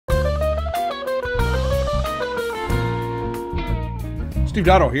Steve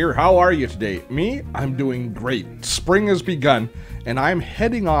Dotto here. How are you today? Me? I'm doing great. Spring has begun, and I'm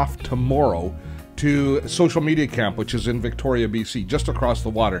heading off tomorrow to Social Media Camp, which is in Victoria, BC, just across the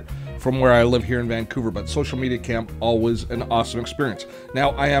water from where I live here in Vancouver. But Social Media Camp, always an awesome experience. Now,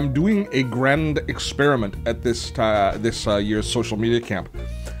 I am doing a grand experiment at this year's Social Media Camp.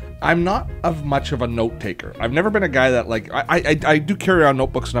 I'm not much of a note taker. I've never been a guy that, like, I do carry around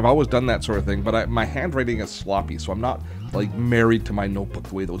notebooks, and I've always done that sort of thing, but my handwriting is sloppy, so I'm not, like, married to my notebook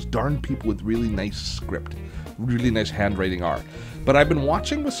the way those darn people with really nice script, really nice handwriting are. But I've been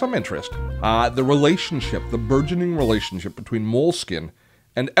watching with some interest the burgeoning relationship between Moleskine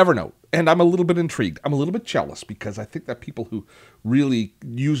and Evernote. And I'm a little bit intrigued. I'm a little bit jealous because I think that people who really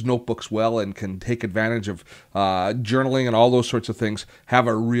use notebooks well and can take advantage of journaling and all those sorts of things have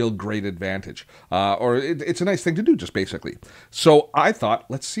a real great advantage. It's a nice thing to do, just basically. So I thought,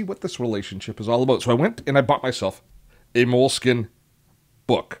 let's see what this relationship is all about. So I went and I bought myself a Moleskine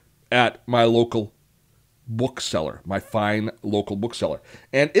book at my local bookseller, my fine local bookseller.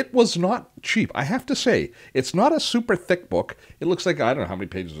 And it was not cheap, I have to say. It's not a super thick book. It looks like, I don't know how many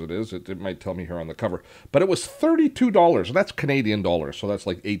pages it is. It might tell me here on the cover. But it was $32. And that's Canadian dollars, so that's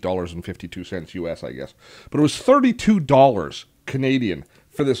like $8.52 US, I guess. But it was $32 Canadian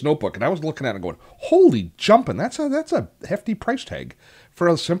for this notebook. And I was looking at it going, holy jumping, that's a hefty price tag for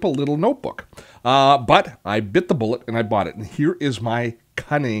a simple little notebook. But I bit the bullet and I bought it. And here is my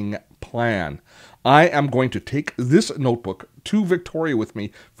cunning plan. I am going to take this notebook to Victoria with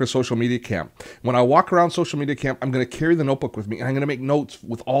me for Social Media Camp. When I walk around Social Media Camp, I'm going to carry the notebook with me, and I'm going to make notes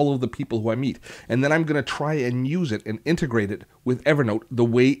with all of the people who I meet. And then I'm going to try and use it and integrate it with Evernote the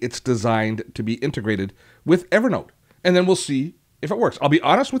way it's designed to be integrated with Evernote. And then we'll see if it works. I'll be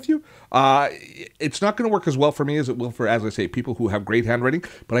honest with you, it's not going to work as well for me as it will for, as I say, people who have great handwriting,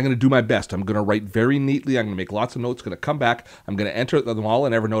 but I'm going to do my best. I'm going to write very neatly. I'm going to make lots of notes, going to come back. I'm going to enter them all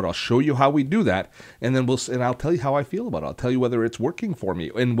in Evernote. I'll show you how we do that, and then I'll tell you how I feel about it. I'll tell you whether it's working for me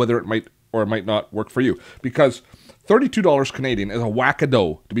and whether it might or might not work for you, because $32 Canadian is a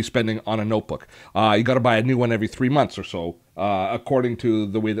whack-a-dough to be spending on a notebook. You got to buy a new one every 3 months or so, according to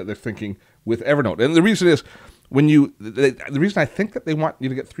the way that they're thinking with Evernote. And the reason is, the reason I think that they want you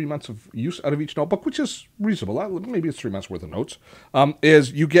to get 3 months of use out of each notebook, which is reasonable, maybe it's 3 months worth of notes,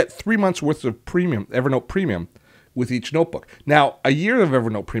 is you get 3 months worth of premium, Evernote Premium, with each notebook. Now, a year of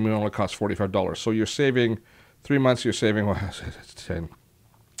Evernote Premium only costs $45, so you're saving 3 months. You're saving $12.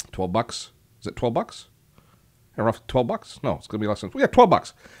 Is it $12? Roughly $12? No, it's going to be less than. Yeah,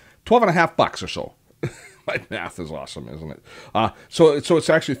 $12. $12.50 or so. My math is awesome, isn't it? So it's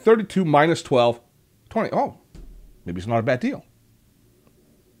actually 32 minus 12, 20. Oh. Maybe it's not a bad deal.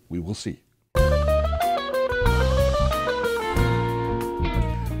 We will see.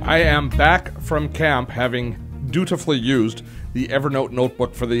 I am back from camp, having dutifully used the Evernote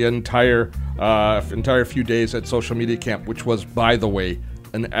notebook for the entire few days at Social Media Camp, which was, by the way,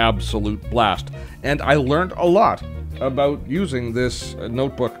 an absolute blast. And I learned a lot about using this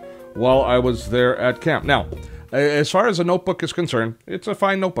notebook while I was there at camp. Now, as far as a notebook is concerned, it's a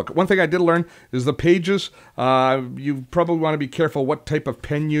fine notebook. One thing I did learn is the pages. You probably want to be careful what type of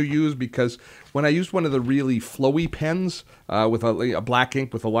pen you use, because when I used one of the really flowy pens with a black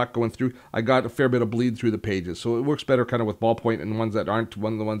ink with a lot going through, I got a fair bit of bleed through the pages. So it works better kind of with ballpoint and ones that aren't,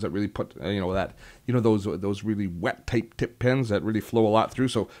 one of the ones that really put, those really wet type tip pens that really flow a lot through.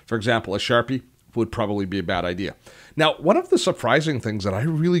 So, for example, a Sharpie would probably be a bad idea. Now, one of the surprising things that I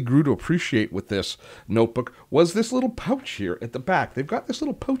really grew to appreciate with this notebook was this little pouch here at the back. They've got this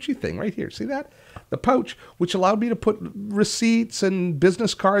little pouchy thing right here. See that? The pouch, which allowed me to put receipts and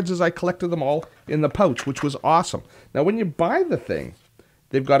business cards as I collected them all in the pouch, which was awesome. Now, when you buy the thing,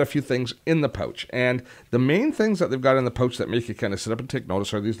 they've got a few things in the pouch. And the main things that they've got in the pouch that make you kind of sit up and take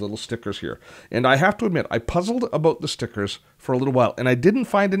notice are these little stickers here. And I have to admit, I puzzled about the stickers for a little while, and I didn't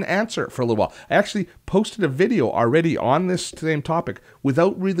find an answer for a little while. I actually posted a video already on this same topic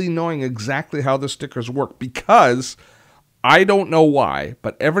without really knowing exactly how the stickers work, because I don't know why,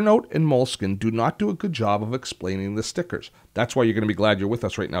 but Evernote and Moleskine do not do a good job of explaining the stickers. That's why you're going to be glad you're with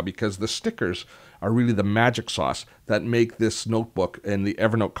us right now, because the stickers are really the magic sauce that make this notebook and the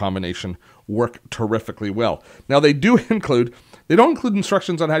Evernote combination work terrifically well. Now, they don't include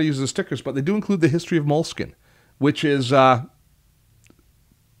instructions on how to use the stickers, but they do include the history of Moleskine, which is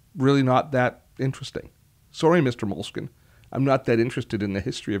really not that interesting. Sorry, Mr. Moleskine. I'm not that interested in the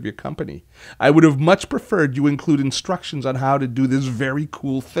history of your company. I would have much preferred you include instructions on how to do this very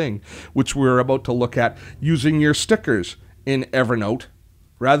cool thing, which we're about to look at, using your stickers in Evernote,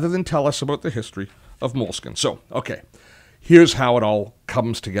 rather than tell us about the history of Moleskine. So, okay, here's how it all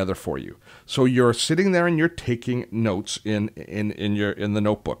comes together for you. So you're sitting there and you're taking notes in the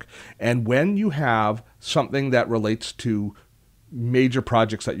notebook. And when you have something that relates to major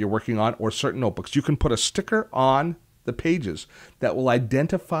projects that you're working on or certain notebooks, you can put a sticker on the pages that will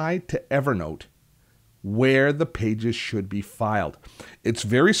identify to Evernote where the pages should be filed. It's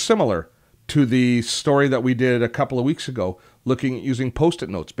very similar to the story that we did a couple of weeks ago, looking at using Post-it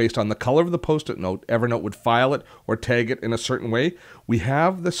notes. Based on the color of the Post-it note, Evernote would file it or tag it in a certain way. We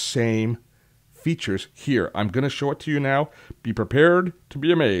have the same features here. I'm going to show it to you now. Be prepared to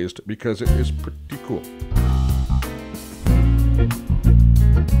be amazed because it is pretty cool.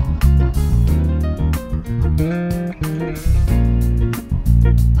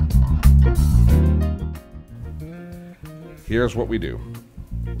 Here's what we do.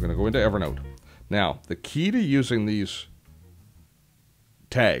 We're going to go into Evernote. Now, the key to using these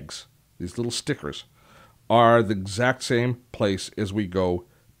tags, these little stickers, are the exact same place as we go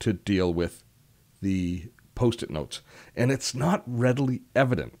to deal with the Post-it notes. And it's not readily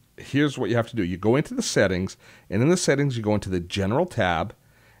evident. Here's what you have to do. You go into the settings, and in the settings you go into the General tab,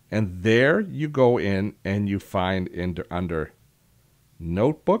 and there you go in and you find under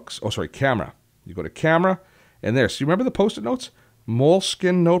Notebooks, Camera. You go to Camera, and there, so you remember the Post-it notes?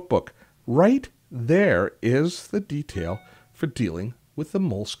 Moleskine Notebook. Right there is the detail for dealing with the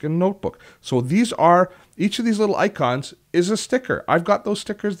Moleskine Notebook. So these are, each of these little icons is a sticker. I've got those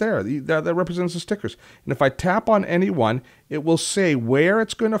stickers there. That represents the stickers. And if I tap on any one, it will say where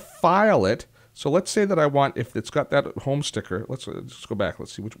it's going to file it. So let's say that I want, if it's got that home sticker, let's go back.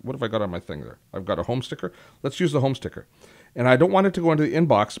 Let's see, what have I got on my thing there? I've got a home sticker. Let's use the home sticker. And I don't want it to go into the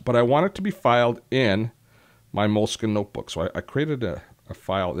inbox, but I want it to be filed in my Moleskine Notebook. So I created a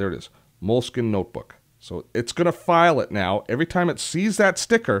file. There it is, Moleskine Notebook. So it's going to file it now. Every time it sees that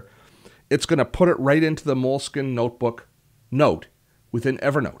sticker, it's going to put it right into the Moleskine Notebook note within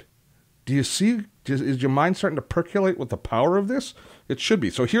Evernote. Do you see? Is your mind starting to percolate with the power of this? It should be.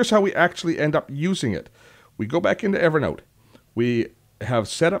 So here's how we actually end up using it. We go back into Evernote. We have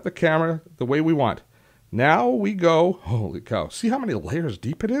set up the camera the way we want. Now we go, holy cow, see how many layers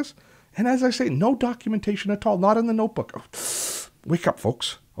deep it is? And as I say, no documentation at all, not in the notebook. Oh, wake up,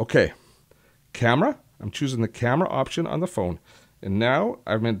 folks. Okay, camera. I'm choosing the camera option on the phone. And now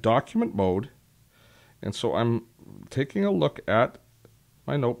I'm in document mode. And so I'm taking a look at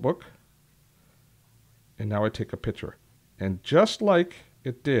my notebook. And now I take a picture. And just like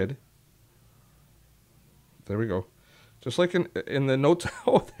it did, there we go. Just like in the notes,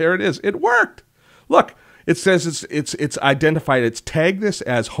 oh, there it is. It worked. Look, it says it's identified. It's tagged this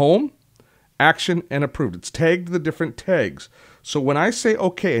as home, action, and approved. It's tagged the different tags. So when I say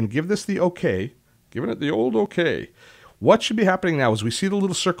OK and give this the OK, giving it the old OK, what should be happening now is we see the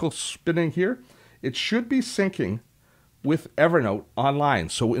little circle spinning here. It should be syncing with Evernote online.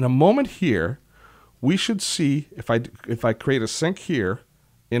 So in a moment here, we should see, if I create a sync here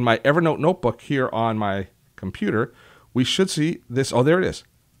in my Evernote notebook here on my computer, we should see this. Oh, there it is.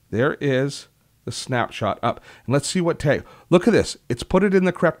 There is the snapshot up. And let's see what tag. Look at this. It's put it in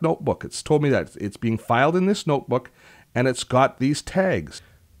the correct notebook. It's told me that it's being filed in this notebook, and it's got these tags.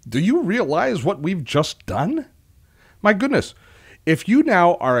 Do you realize what we've just done? My goodness. If you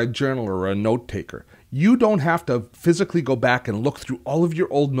now are a journaler or a note taker, you don't have to physically go back and look through all of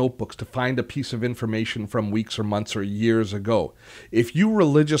your old notebooks to find a piece of information from weeks or months or years ago. If you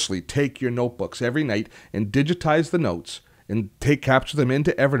religiously take your notebooks every night and digitize the notes and capture them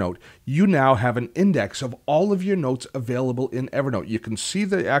into Evernote, you now have an index of all of your notes available in Evernote. You can see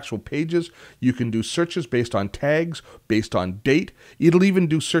the actual pages. You can do searches based on tags, based on date. It'll even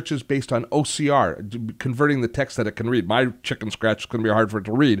do searches based on OCR, converting the text that it can read. My chicken scratch is going to be hard for it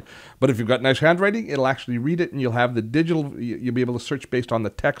to read, but if you've got nice handwriting, it'll actually read it, and you'll have the digital, you'll be able to search based on the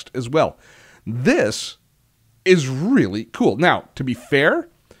text as well. This is really cool. Now, to be fair,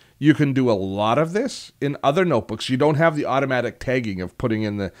 you can do a lot of this in other notebooks. You don't have the automatic tagging of putting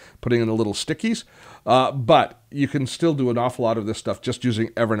in the little stickies, but you can still do an awful lot of this stuff just using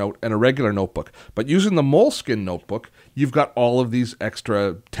Evernote and a regular notebook. But using the Moleskine Notebook, you've got all of these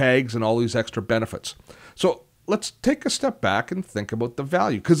extra tags and all these extra benefits. So let's take a step back and think about the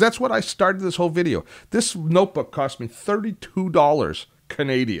value, because that's what I started this whole video. This notebook cost me $32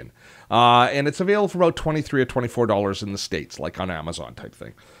 Canadian, and it's available for about $23 or $24 in the States, like on Amazon type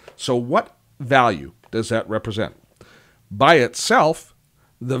thing. So what value does that represent? By itself,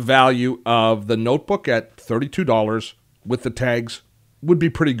 the value of the notebook at $32 with the tags would be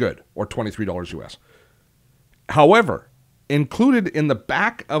pretty good, or $23 US. However, included in the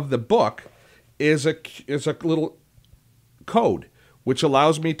back of the book is a little code, which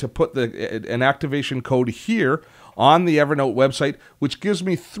allows me to put an activation code here on the Evernote website, which gives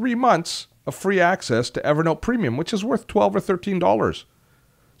me 3 months of free access to Evernote Premium, which is worth $12 or $13.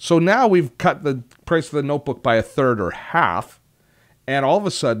 So now we've cut the price of the notebook by a third or half, and all of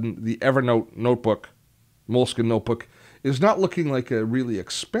a sudden the Evernote notebook, Moleskine Notebook, is not looking like a really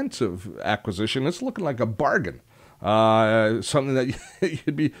expensive acquisition. It's looking like a bargain. Something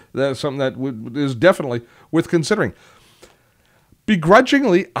that something that is definitely worth considering.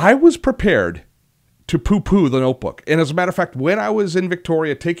 Begrudgingly, I was prepared to poo-poo the notebook. And as a matter of fact, when I was in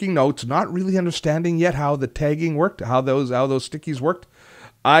Victoria taking notes, not really understanding yet how the tagging worked, how those stickies worked,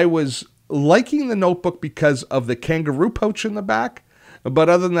 I was liking the notebook because of the kangaroo pouch in the back. But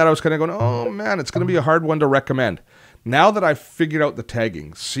other than that, I was kind of going, oh man, it's going to be a hard one to recommend. Now that I've figured out the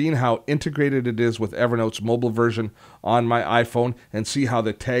tagging, seeing how integrated it is with Evernote's mobile version on my iPhone, and see how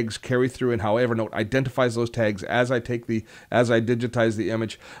the tags carry through and how Evernote identifies those tags as I digitize the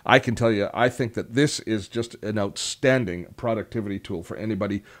image, I can tell you, I think that this is just an outstanding productivity tool for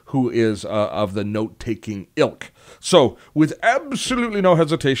anybody who is of the note-taking ilk. So, with absolutely no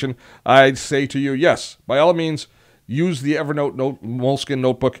hesitation, I'd say to you, yes, by all means, use the Evernote Moleskine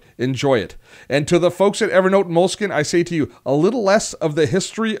Notebook. Enjoy it. And to the folks at Evernote Moleskine, I say to you, a little less of the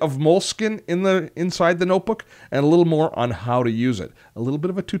history of Moleskine inside the notebook and a little more on how to use it. A little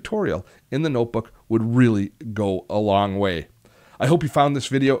bit of a tutorial in the notebook would really go a long way. I hope you found this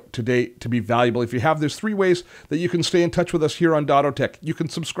video today to be valuable. If you have, there's 3 ways that you can stay in touch with us here on Dotto Tech. You can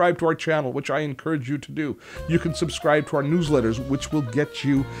subscribe to our channel, which I encourage you to do. You can subscribe to our newsletters, which will get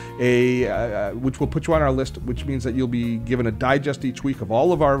you which will put you on our list, which means that you'll be given a digest each week of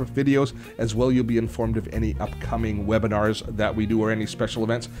all of our videos. As well, you'll be informed of any upcoming webinars that we do or any special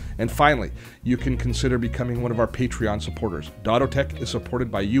events. And finally, you can consider becoming one of our Patreon supporters. Dotto Tech is supported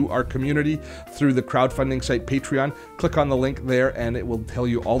by you, our community, through the crowdfunding site Patreon. Click on the link there, and it will tell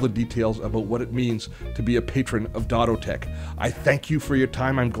you all the details about what it means to be a patron of Dotto Tech. I thank you for your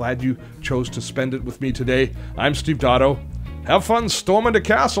time. I'm glad you chose to spend it with me today. I'm Steve Dotto. Have fun storming the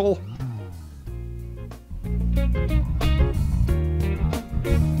castle.